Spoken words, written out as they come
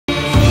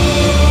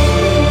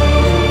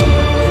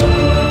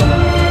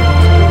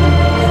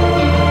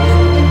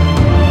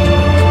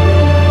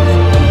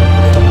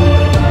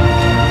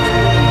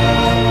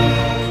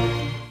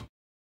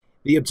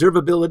The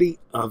observability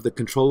of the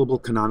controllable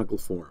canonical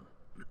form.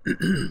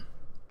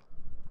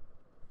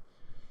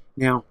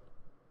 Now,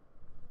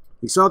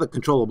 we saw the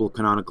controllable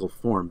canonical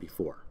form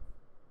before.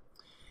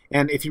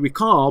 And if you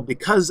recall,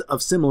 because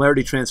of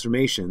similarity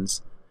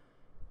transformations,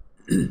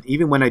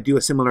 even when I do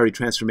a similarity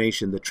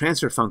transformation, the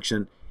transfer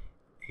function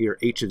here,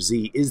 h of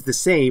z, is the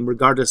same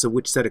regardless of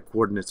which set of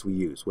coordinates we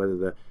use,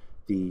 whether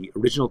the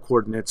original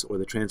coordinates or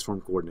the transform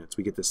coordinates.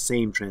 We get the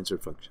same transfer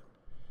function.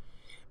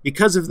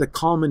 Because of the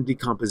Kalman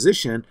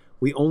decomposition,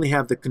 we only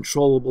have the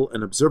controllable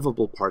and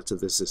observable parts of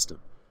the system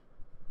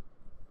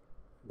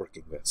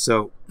working with.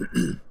 So,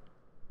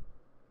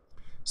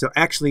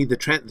 actually,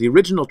 the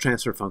original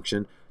transfer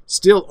function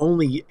still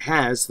only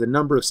has the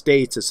number of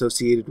states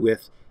associated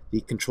with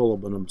the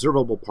controllable and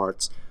observable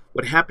parts.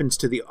 What happens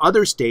to the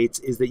other states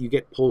is that you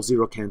get pole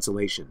zero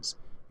cancellations,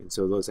 and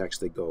so those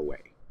actually go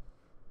away.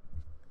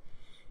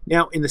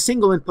 Now, in the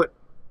single input,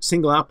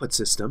 single output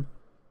system,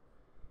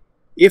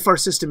 if our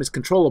system is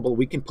controllable,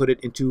 we can put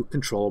it into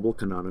controllable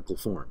canonical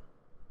form.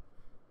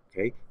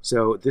 Okay,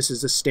 so this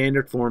is a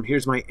standard form.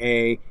 Here's my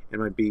A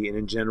and my B, and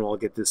in general, I'll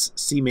get this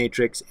C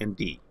matrix and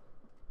D.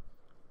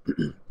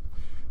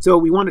 So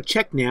we want to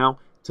check now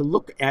to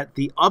look at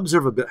the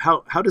observability.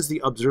 How does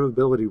the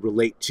observability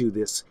relate to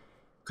this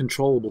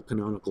controllable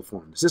canonical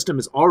form? The system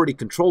is already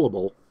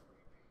controllable,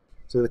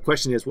 so the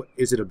question is,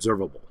 is it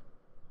observable?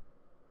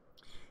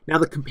 Now,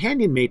 the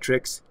companion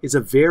matrix is a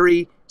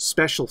very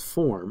special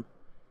form.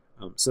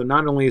 So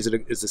not only is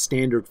it a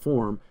standard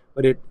form,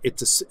 but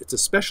it's a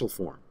special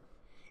form.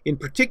 In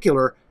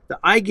particular, the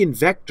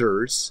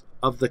eigenvectors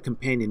of the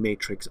companion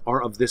matrix are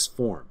of this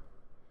form.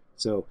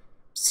 So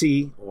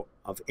C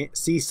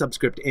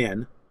subscript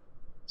n.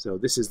 So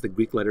this is the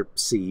Greek letter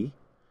C.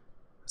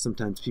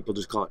 Sometimes people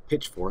just call it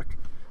pitchfork.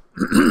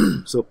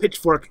 So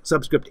pitchfork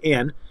subscript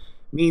n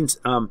means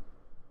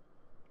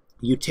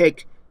you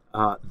take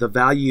the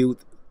value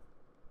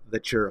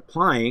that you're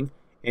applying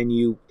and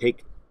you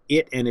take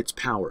it and its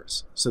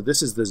powers. So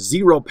this is the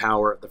 0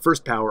 power, the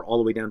first power, all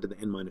the way down to the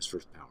n minus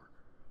first power.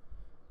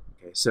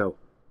 Okay, so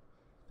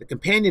the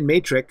companion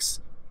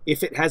matrix,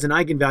 if it has an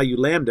eigenvalue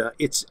lambda,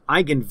 its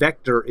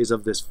eigenvector is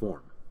of this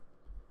form,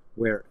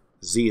 where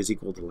z is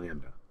equal to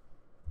lambda.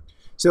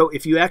 So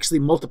if you actually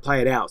multiply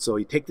it out, so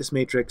you take this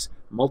matrix,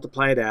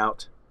 multiply it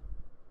out.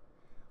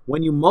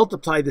 When you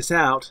multiply this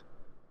out,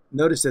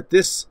 notice that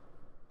this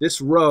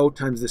row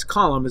times this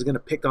column is going to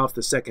pick off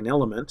the second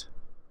element.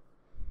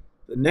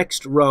 The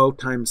next row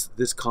times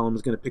this column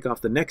is going to pick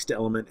off the next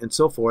element, and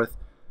so forth,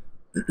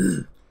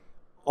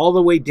 all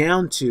the way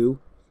down to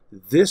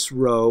this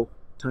row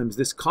times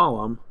this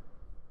column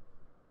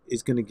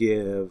is going to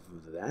give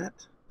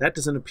that. That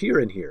doesn't appear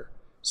in here.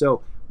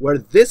 So where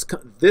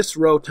this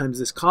row times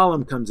this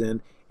column comes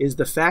in is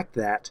the fact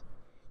that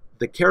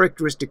the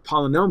characteristic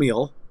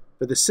polynomial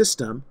for the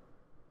system,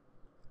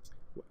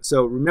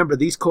 so remember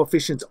these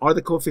coefficients are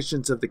the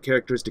coefficients of the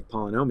characteristic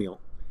polynomial.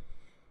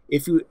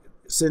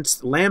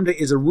 Since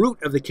lambda is a root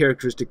of the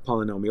characteristic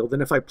polynomial, then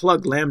if I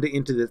plug lambda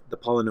into the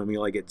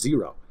polynomial, I get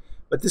 0.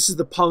 But this is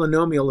the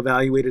polynomial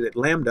evaluated at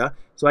lambda,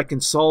 so I can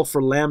solve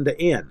for lambda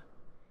n.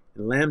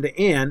 And lambda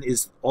n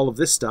is all of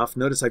this stuff.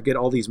 Notice I get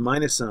all these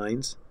minus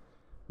signs,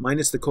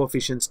 minus the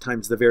coefficients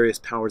times the various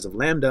powers of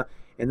lambda,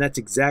 and that's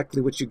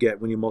exactly what you get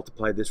when you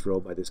multiply this row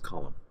by this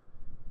column.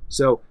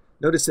 So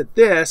notice that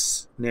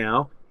this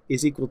now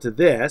is equal to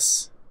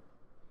this,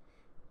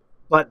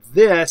 but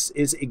this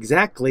is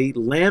exactly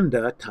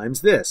lambda times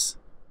this.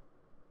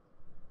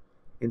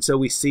 And so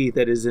we see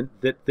that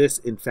this,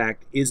 in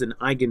fact, is an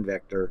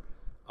eigenvector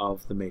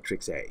of the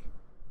matrix A.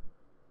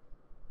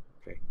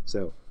 Okay,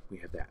 so we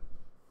have that.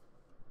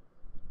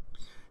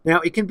 Now,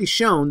 it can be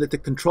shown that the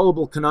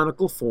controllable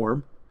canonical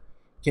form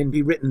can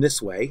be written this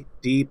way: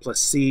 D plus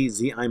C,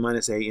 Zi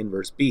minus A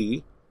inverse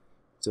B.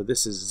 So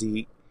this is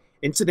Z.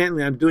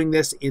 Incidentally, I'm doing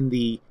this in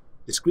the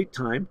discrete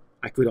time.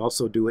 I could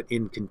also do it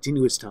in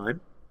continuous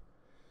time.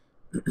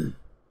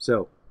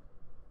 So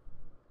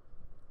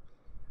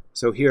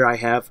here I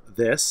have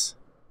this,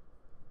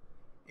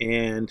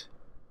 and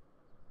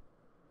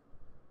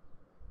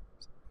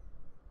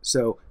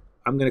so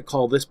I'm going to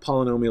call this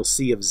polynomial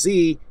C of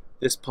Z,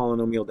 this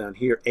polynomial down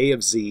here A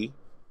of Z.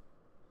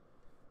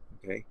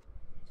 Okay.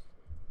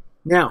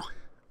 Now,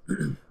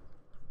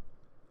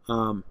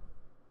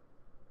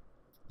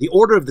 the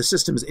order of the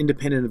system is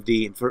independent of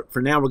D, and for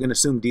now we're going to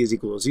assume D is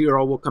equal to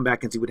 0. We'll come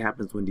back and see what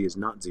happens when D is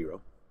not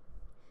 0.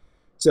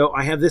 So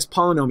I have this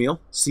polynomial,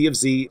 C of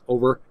Z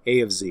over A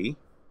of Z.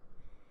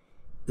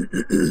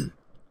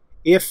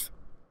 If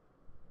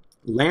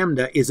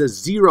lambda is a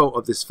 0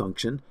 of this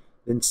function,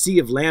 then C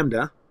of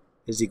lambda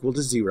is equal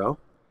to 0,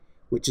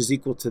 which is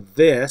equal to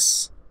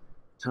this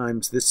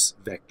times this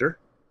vector.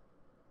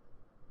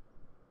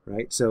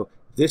 Right? So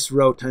this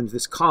row times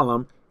this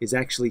column is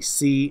actually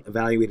C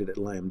evaluated at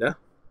lambda.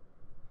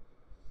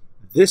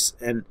 This,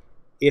 and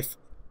if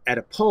at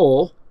a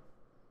pole,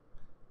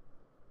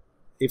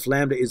 if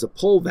lambda is a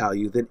pole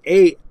value, then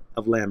A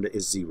of lambda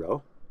is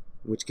 0,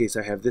 in which case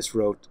I have this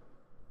row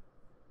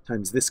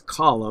times this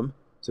column.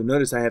 So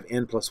notice I have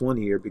n plus 1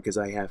 here because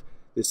I have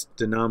this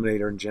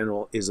denominator in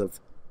general is of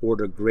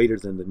order greater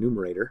than the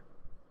numerator.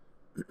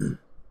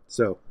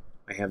 So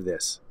I have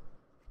this.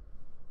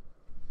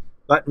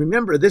 But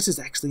remember, this is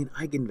actually an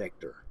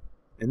eigenvector.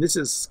 And this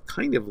is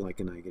kind of like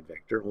an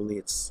eigenvector, only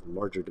it's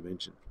larger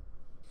dimension.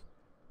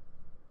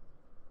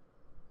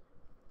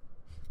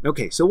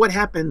 Okay, so what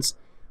happens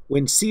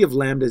when C of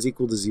lambda is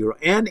equal to 0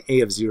 and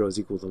A of 0 is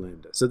equal to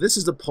lambda? So this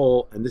is a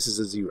pole and this is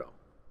a 0.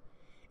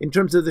 In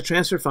terms of the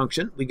transfer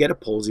function, we get a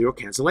pole-zero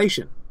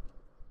cancellation.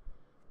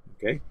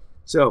 Okay,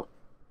 so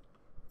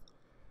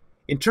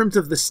in terms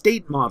of the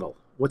state model,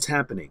 what's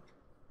happening?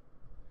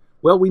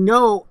 Well, we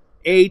know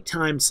A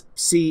times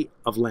C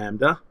of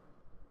lambda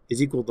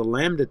is equal to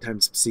lambda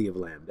times C of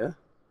lambda,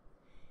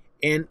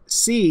 and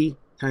C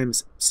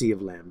times C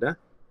of lambda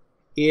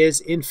is,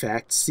 in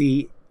fact,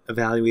 C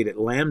evaluated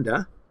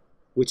lambda,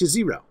 which is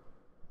 0.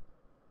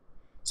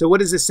 So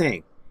what is this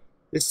saying?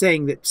 This is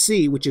saying that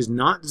C, which is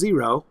not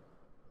 0,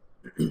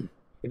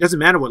 it doesn't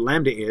matter what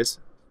lambda is,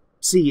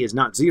 C is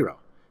not 0,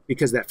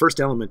 because that first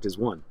element is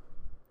 1.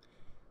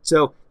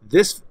 So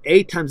this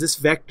A times this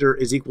vector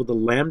is equal to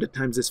lambda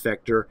times this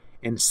vector,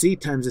 and C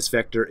times this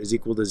vector is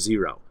equal to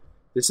 0.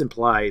 This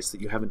implies that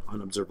you have an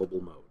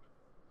unobservable mode.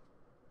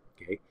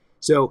 Okay,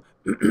 so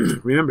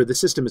remember, the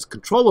system is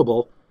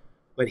controllable,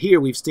 but here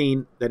we've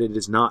seen that it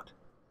is not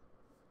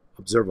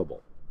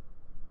observable.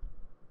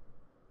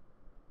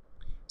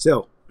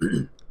 So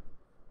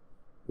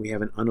we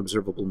have an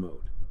unobservable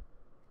mode.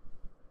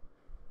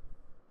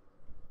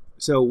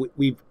 So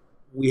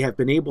we have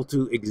been able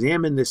to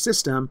examine the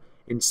system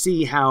and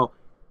see how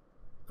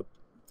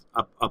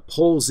a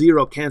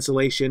pole-zero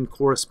cancellation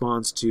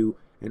corresponds to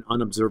an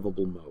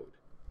unobservable mode.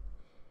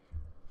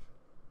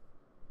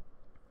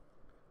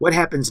 What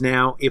happens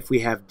now if we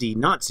have D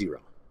not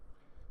 0?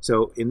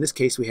 So in this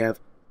case, we have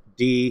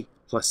D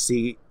plus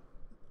C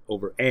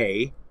over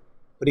A.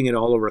 Putting it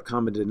all over a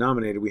common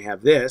denominator, we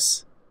have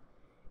this.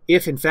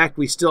 If, in fact,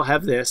 we still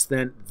have this,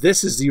 then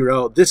this is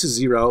 0,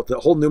 the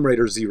whole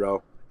numerator is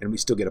 0, and we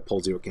still get a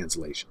pole-zero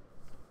cancellation.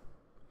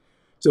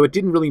 So it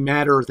didn't really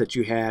matter that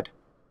you had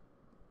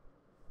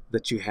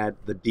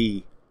the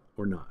D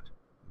or not.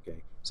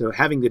 Okay, so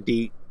having the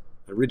D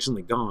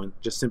originally gone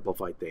just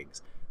simplified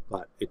things,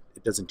 but it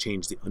doesn't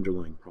change the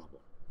underlying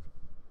problem.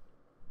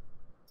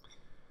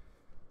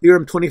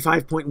 Theorem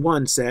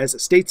 25.1 says a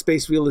state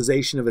space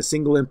realization of a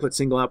single input,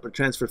 single output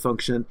transfer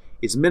function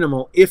is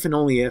minimal if and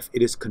only if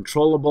it is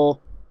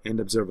controllable and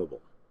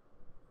observable.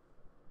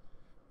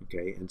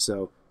 Okay, and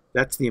so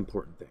that's the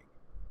important thing.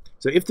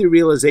 So if the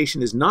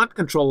realization is not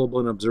controllable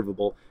and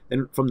observable,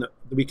 then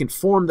we can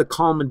form the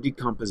Kalman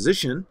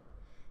decomposition.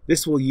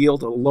 This will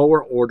yield a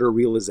lower order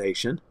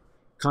realization,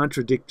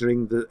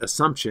 contradicting the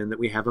assumption that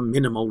we have a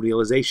minimal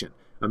realization.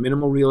 A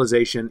minimal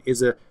realization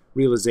is a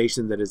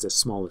realization that is as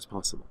small as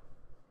possible.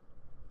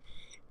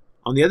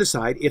 On the other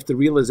side, if the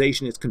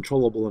realization is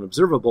controllable and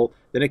observable,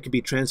 then it can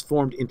be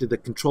transformed into the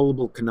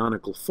controllable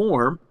canonical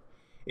form,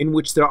 in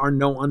which there are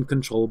no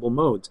uncontrollable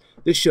modes.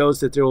 This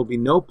shows that there will be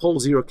no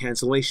pole-zero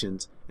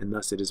cancellations, and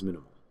thus it is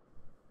minimal.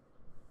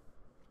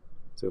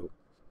 So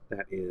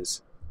that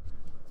is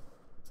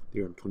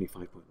Theorem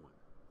 25.1.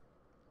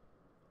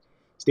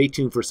 Stay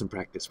tuned for some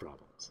practice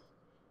problems.